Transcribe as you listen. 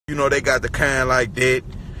You know, they got the kind like that.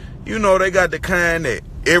 You know, they got the kind that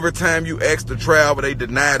every time you ask to travel, they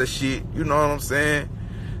deny the shit. You know what I'm saying?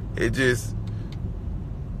 It just,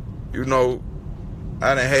 you know,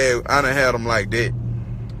 I done had them like that.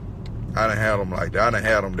 I done had them like that. I done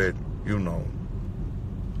had them that, you know.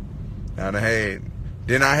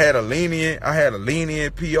 Then I had a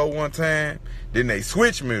lenient PO one time. Then they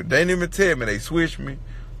switched me. They didn't even tell me. They switched me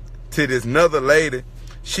to this another lady.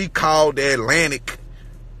 She called the Atlantic.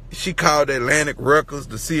 She called the Atlantic Records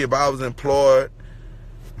to see if I was employed.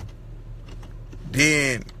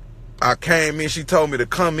 Then I came in. She told me to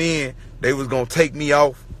come in. They was going to take me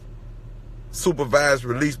off supervised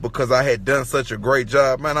release because I had done such a great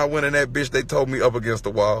job. Man, I went in that bitch. They told me up against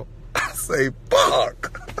the wall. I say,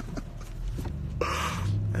 fuck.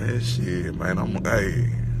 And shit, man,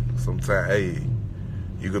 sometimes, hey,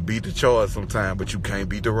 you could beat the charge sometimes, but you can't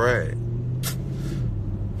beat the ride.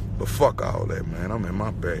 But fuck all that, man. I'm in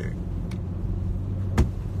my bag.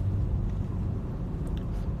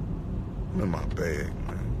 I'm in my bag,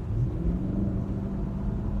 man.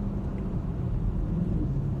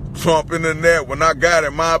 Trump in the net, when I got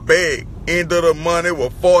in my bag, end of the money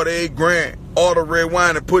was 48 grand. Order red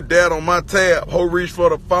wine and put that on my tab. Ho reached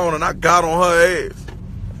for the phone and I got on her ass.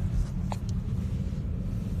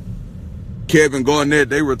 Kevin Garnett,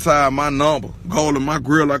 they retired my number. Gold in my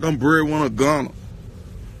grill like I'm breadwinner gunner.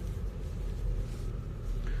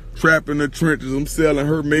 Trap in the trenches, I'm selling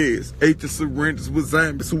her meds. Ate the syringes with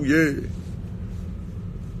zombies, who yeah.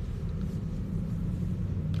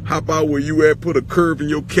 Hop out where you at, put a curve in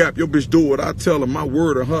your cap. Your bitch do what I tell her, my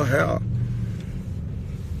word in her hair.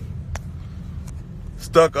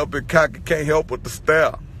 Stuck up and cocky, can't help but the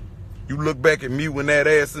stare. You look back at me when that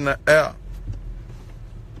ass in the air.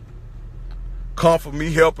 Comfort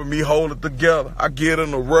me, helping me hold it together. I get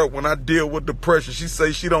in the rut when I deal with depression. She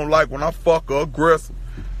say she don't like when I fuck her aggressive.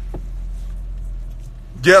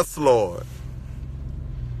 Yes, Lord.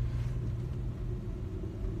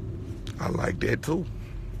 I like that too.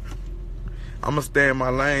 I'ma stay in my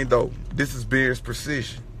lane though. This is Beer's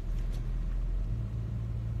Precision.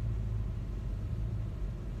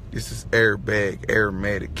 This is airbag,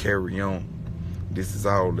 aromatic, carry on. This is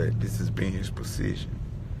all that. This is Beer's Precision.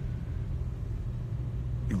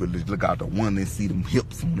 You could just look out the one and see them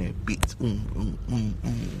hips on that bitch.